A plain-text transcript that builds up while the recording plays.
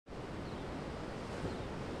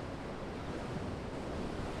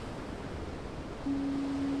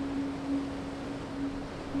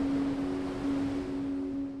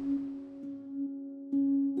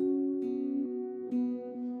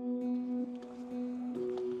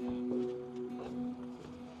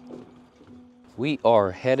We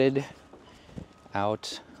are headed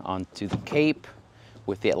out onto the Cape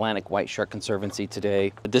with the Atlantic White Shark Conservancy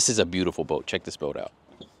today. This is a beautiful boat. Check this boat out.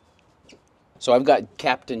 So I've got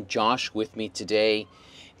Captain Josh with me today.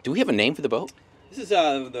 Do we have a name for the boat? This is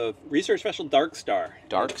the research vessel Dark Star.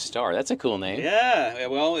 Dark Star, that's a cool name. Yeah,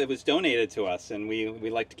 well, it was donated to us, and we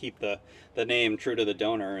like to keep the name true to the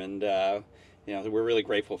donor, and you know, we're really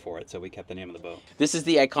grateful for it, so we kept the name of the boat. This is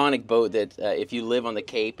the iconic boat that if you live on the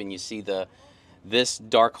Cape and you see this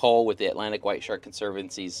dark hull with the Atlantic White Shark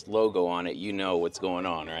Conservancy's logo on it, you know what's going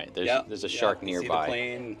on, right? There's a shark nearby. See the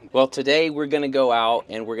plane. Well, today we're going to go out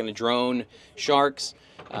and we're going to drone sharks.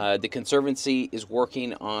 The Conservancy is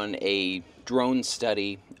working on a drone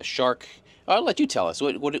study, a shark. I'll let you tell us.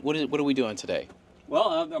 What are we doing today?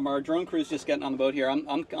 Well, our drone crew's just getting on the boat here.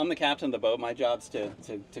 I'm the captain of the boat. My job's to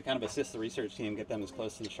kind of assist the research team, get them as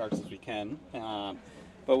close to the sharks as we can.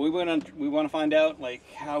 But we want to find out like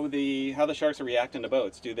how the sharks are reacting to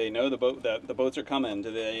boats. Do they know the boats are coming?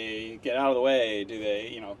 Do they get out of the way? Do they,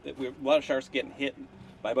 you know, a lot of sharks getting hit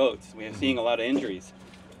by boats. We are seeing a lot of injuries.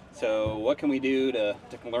 So what can we do to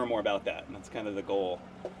learn more about that? And that's kind of the goal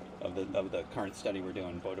of the current study we're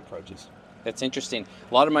doing, boat approaches. That's interesting.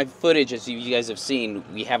 A lot of my footage, as you guys have seen,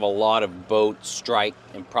 we have a lot of boat strike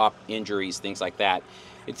and prop injuries, things like that.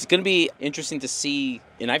 It's going to be interesting to see,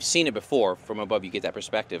 and I've seen it before from above. You get that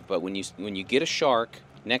perspective, but when you get a shark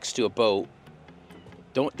next to a boat,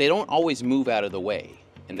 they don't always move out of the way,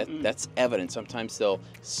 and that's evident. Sometimes they'll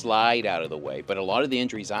slide out of the way, but a lot of the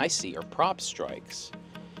injuries I see are prop strikes.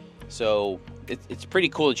 So it's pretty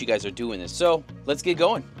cool that you guys are doing this. So let's get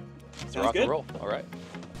going. Let's rock and roll. All right.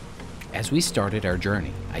 As we started our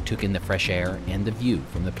journey, I took in the fresh air and the view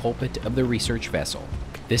from the pulpit of the research vessel.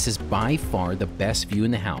 This is by far the best view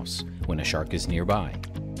in the house when a shark is nearby.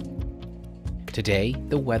 Today,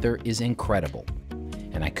 the weather is incredible,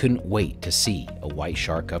 and I couldn't wait to see a white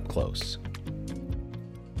shark up close.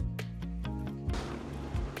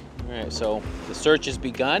 All right, so the search has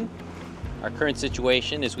begun. Our current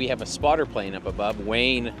situation is we have a spotter plane up above.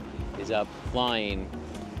 Wayne is up flying,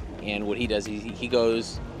 and what he does, he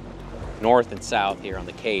goes north and south here on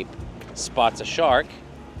the Cape, spots a shark,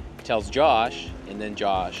 tells Josh, and then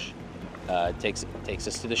Josh takes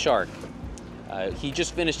us to the shark. He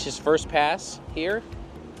just finished his first pass here.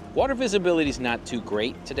 Water visibility is not too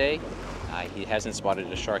great today. He hasn't spotted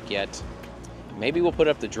a shark yet. Maybe we'll put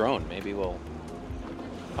up the drone. Maybe we'll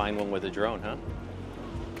find one with a drone, huh?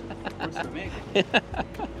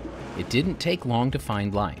 It didn't take long to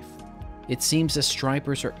find life. It seems the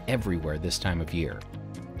stripers are everywhere this time of year.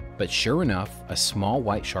 But sure enough, a small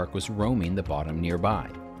white shark was roaming the bottom nearby.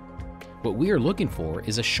 What we are looking for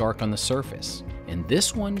is a shark on the surface, and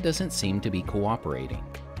this one doesn't seem to be cooperating.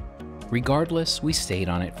 Regardless, we stayed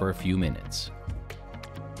on it for a few minutes.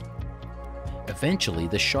 Eventually,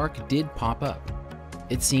 the shark did pop up.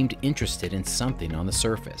 It seemed interested in something on the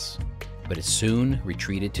surface, but it soon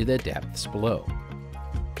retreated to the depths below.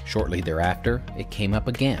 Shortly thereafter, it came up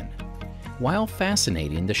again. While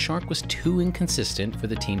fascinating, the shark was too inconsistent for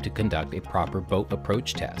the team to conduct a proper boat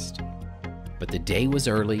approach test. But the day was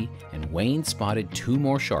early, and Wayne spotted two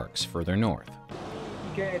more sharks further north.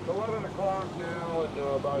 Okay, it's 11 o'clock now, and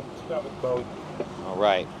about 7 boats. All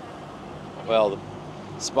right. Well, the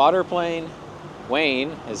spotter plane,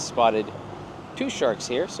 Wayne, has spotted two sharks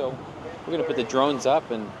here, so we're going to put the drones up,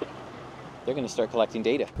 and they're going to start collecting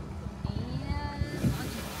data.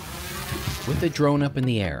 With the drone up in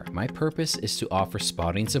the air, my purpose is to offer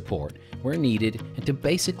spotting support where needed and to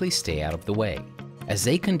basically stay out of the way. As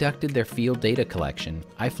they conducted their field data collection,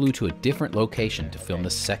 I flew to a different location to film the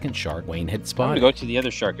second shark Wayne had spotted. I'm going to go to the other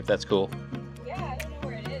shark if that's cool. Yeah, I don't know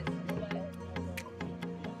where it is.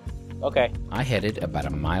 Okay. I headed about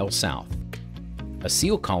a mile south. A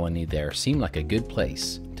seal colony there seemed like a good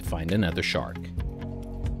place to find another shark.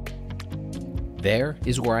 There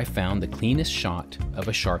is where I found the cleanest shot of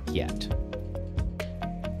a shark yet.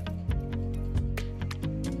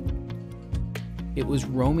 It was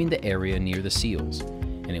roaming the area near the seals,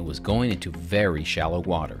 and it was going into very shallow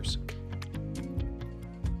waters.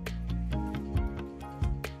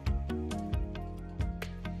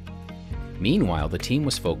 Meanwhile, the team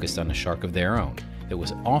was focused on a shark of their own that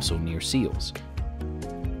was also near seals.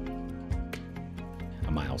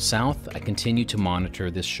 A mile south, I continued to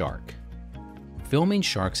monitor this shark. Filming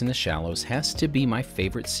sharks in the shallows has to be my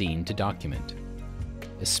favorite scene to document,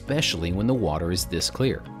 especially when the water is this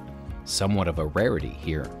clear. Somewhat of a rarity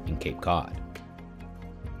here in Cape Cod.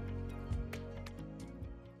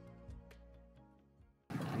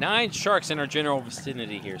 Nine sharks in our general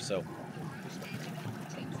vicinity here, so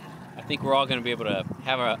I think we're all going to be able to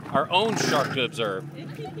have our own shark to observe.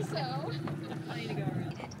 So, plenty to go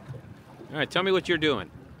around. All right, tell me what you're doing.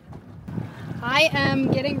 I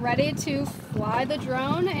am getting ready to fly the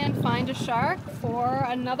drone and find a shark for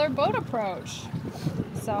another boat approach.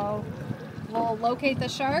 So we'll locate the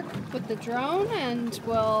shark with the drone and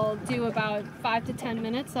we'll do about 5 to 10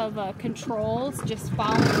 minutes of controls, just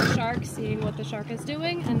following the shark, seeing what the shark is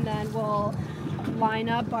doing, and then we'll line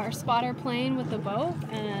up our spotter plane with the boat,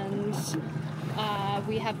 and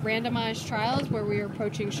we have randomized trials where we're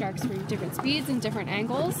approaching sharks from different speeds and different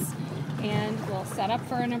angles. And we'll set up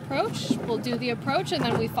for an approach. We'll do the approach and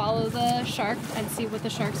then we follow the shark and see what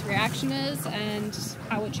the shark's reaction is and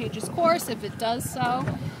how it changes course, if it does so,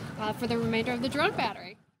 for the remainder of the drone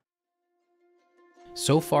battery.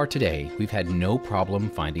 So far today, we've had no problem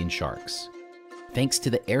finding sharks. Thanks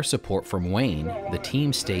to the air support from Wayne, the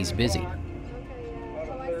team stays busy.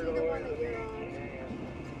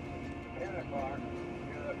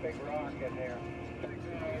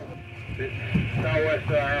 Southwest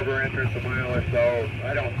harbor entrance, a mile or so.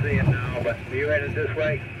 I don't see it now, but are you headed this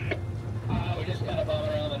way? We're just kind of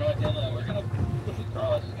bombing around the north inlet. We're going to, this is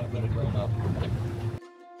Carlos, is going to put a drone up.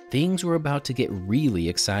 Things were about to get really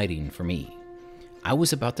exciting for me. I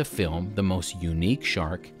was about to film the most unique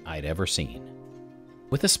shark I'd ever seen.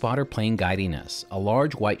 With a spotter plane guiding us, a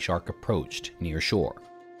large white shark approached near shore.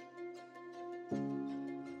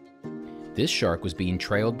 This shark was being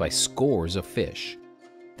trailed by scores of fish.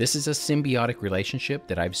 This is a symbiotic relationship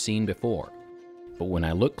that I've seen before, but when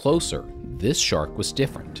I looked closer, this shark was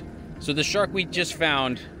different. So the shark we just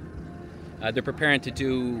found, they're preparing to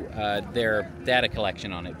do their data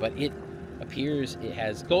collection on it, but it appears it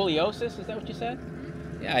has scoliosis. Is that what you said?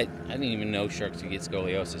 Yeah, I didn't even know sharks could get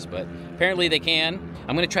scoliosis, but apparently they can.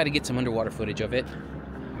 I'm going to try to get some underwater footage of it.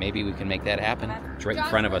 Maybe we can make that happen. It's right in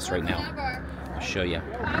front of us right now. I'll show you.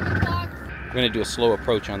 We're going to do a slow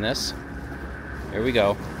approach on this. There we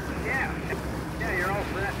go. Yeah, you're all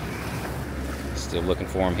set. Still looking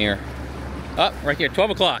for him here. Oh, right here, 12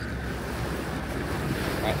 o'clock.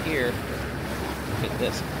 Right here. Look at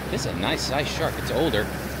this. This is a nice sized shark. It's older.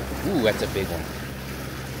 Ooh, that's a big one.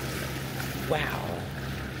 Wow.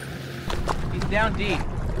 He's down deep.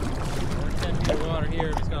 We're 10 feet of water here.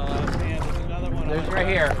 He's going to allow us to hand. There's another one. There's right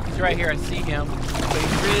here. He's right here. I see him. But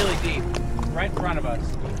he's really deep. Right in front of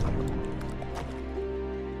us.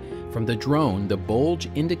 From the drone, the bulge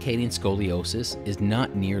indicating scoliosis is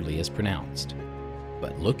not nearly as pronounced.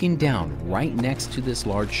 But looking down right next to this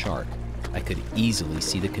large shark, I could easily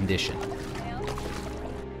see the condition.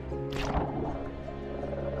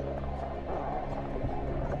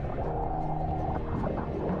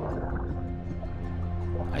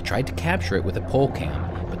 I tried to capture it with a pole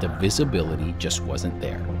cam, but the visibility just wasn't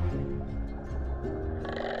there.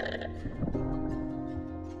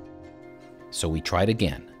 So we tried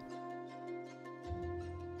again.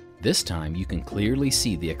 This time you can clearly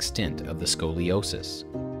see the extent of the scoliosis.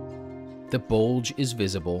 The bulge is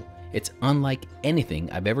visible. It's unlike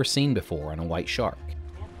anything I've ever seen before on a white shark.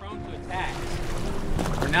 More prone to attacks.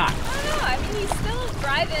 Or not. I don't know. I mean, he's still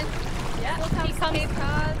thriving. Yeah. He comes Cape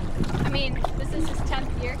Cod. I mean, this is his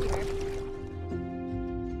 10th year here.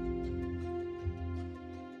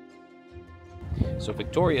 So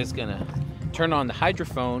Victoria's gonna turn on the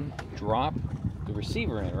hydrophone, drop the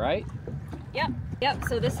receiver in, right? Yep,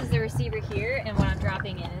 so this is the receiver here, and what I'm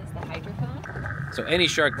dropping in is the hydrophone. So any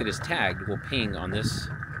shark that is tagged will ping on this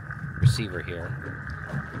receiver here,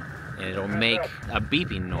 and it'll make a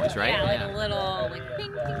beeping noise, right? Yeah, like a little, like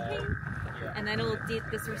ping, ping, ping. And then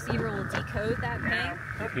this receiver will decode that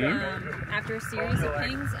ping after a series of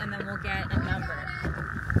pings, and then we'll get a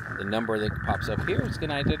number. The number that pops up here is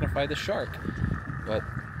gonna identify the shark. But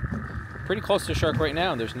pretty close to the shark right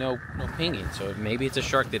now, and there's no pinging, so maybe it's a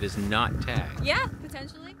shark that is not tagged. Yeah,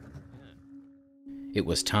 potentially. It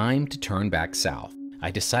was time to turn back south.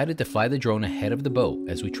 I decided to fly the drone ahead of the boat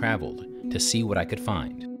as we traveled to see what I could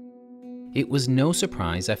find. It was no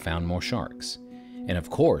surprise I found more sharks. And of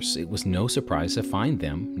course, it was no surprise to find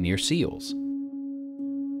them near seals.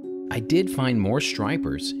 I did find more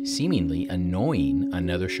stripers seemingly annoying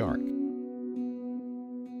another shark.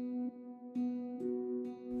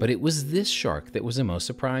 But it was this shark that was the most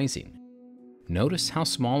surprising. Notice how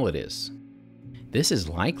small it is. This is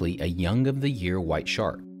likely a young of the year white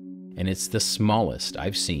shark, and it's the smallest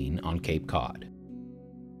I've seen on Cape Cod.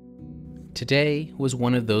 Today was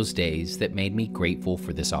one of those days that made me grateful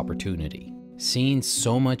for this opportunity. Seeing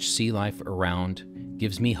so much sea life around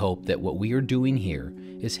gives me hope that what we are doing here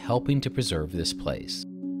is helping to preserve this place.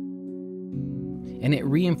 And it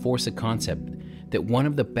reinforced the concept that one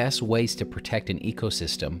of the best ways to protect an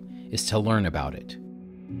ecosystem is to learn about it.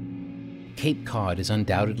 Cape Cod is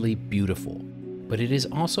undoubtedly beautiful, but it is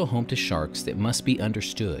also home to sharks that must be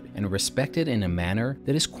understood and respected in a manner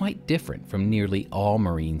that is quite different from nearly all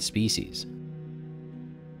marine species.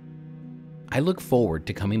 I look forward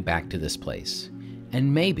to coming back to this place,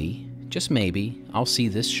 and maybe, just maybe, I'll see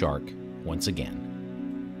this shark once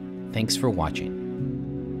again. Thanks for watching.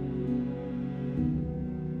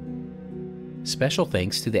 Special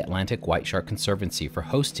thanks to the Atlantic White Shark Conservancy for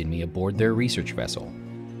hosting me aboard their research vessel.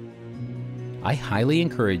 I highly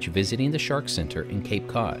encourage visiting the Shark Center in Cape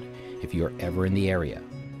Cod if you are ever in the area.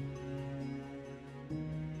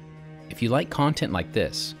 If you like content like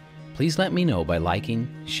this, please let me know by liking,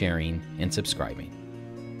 sharing, and subscribing.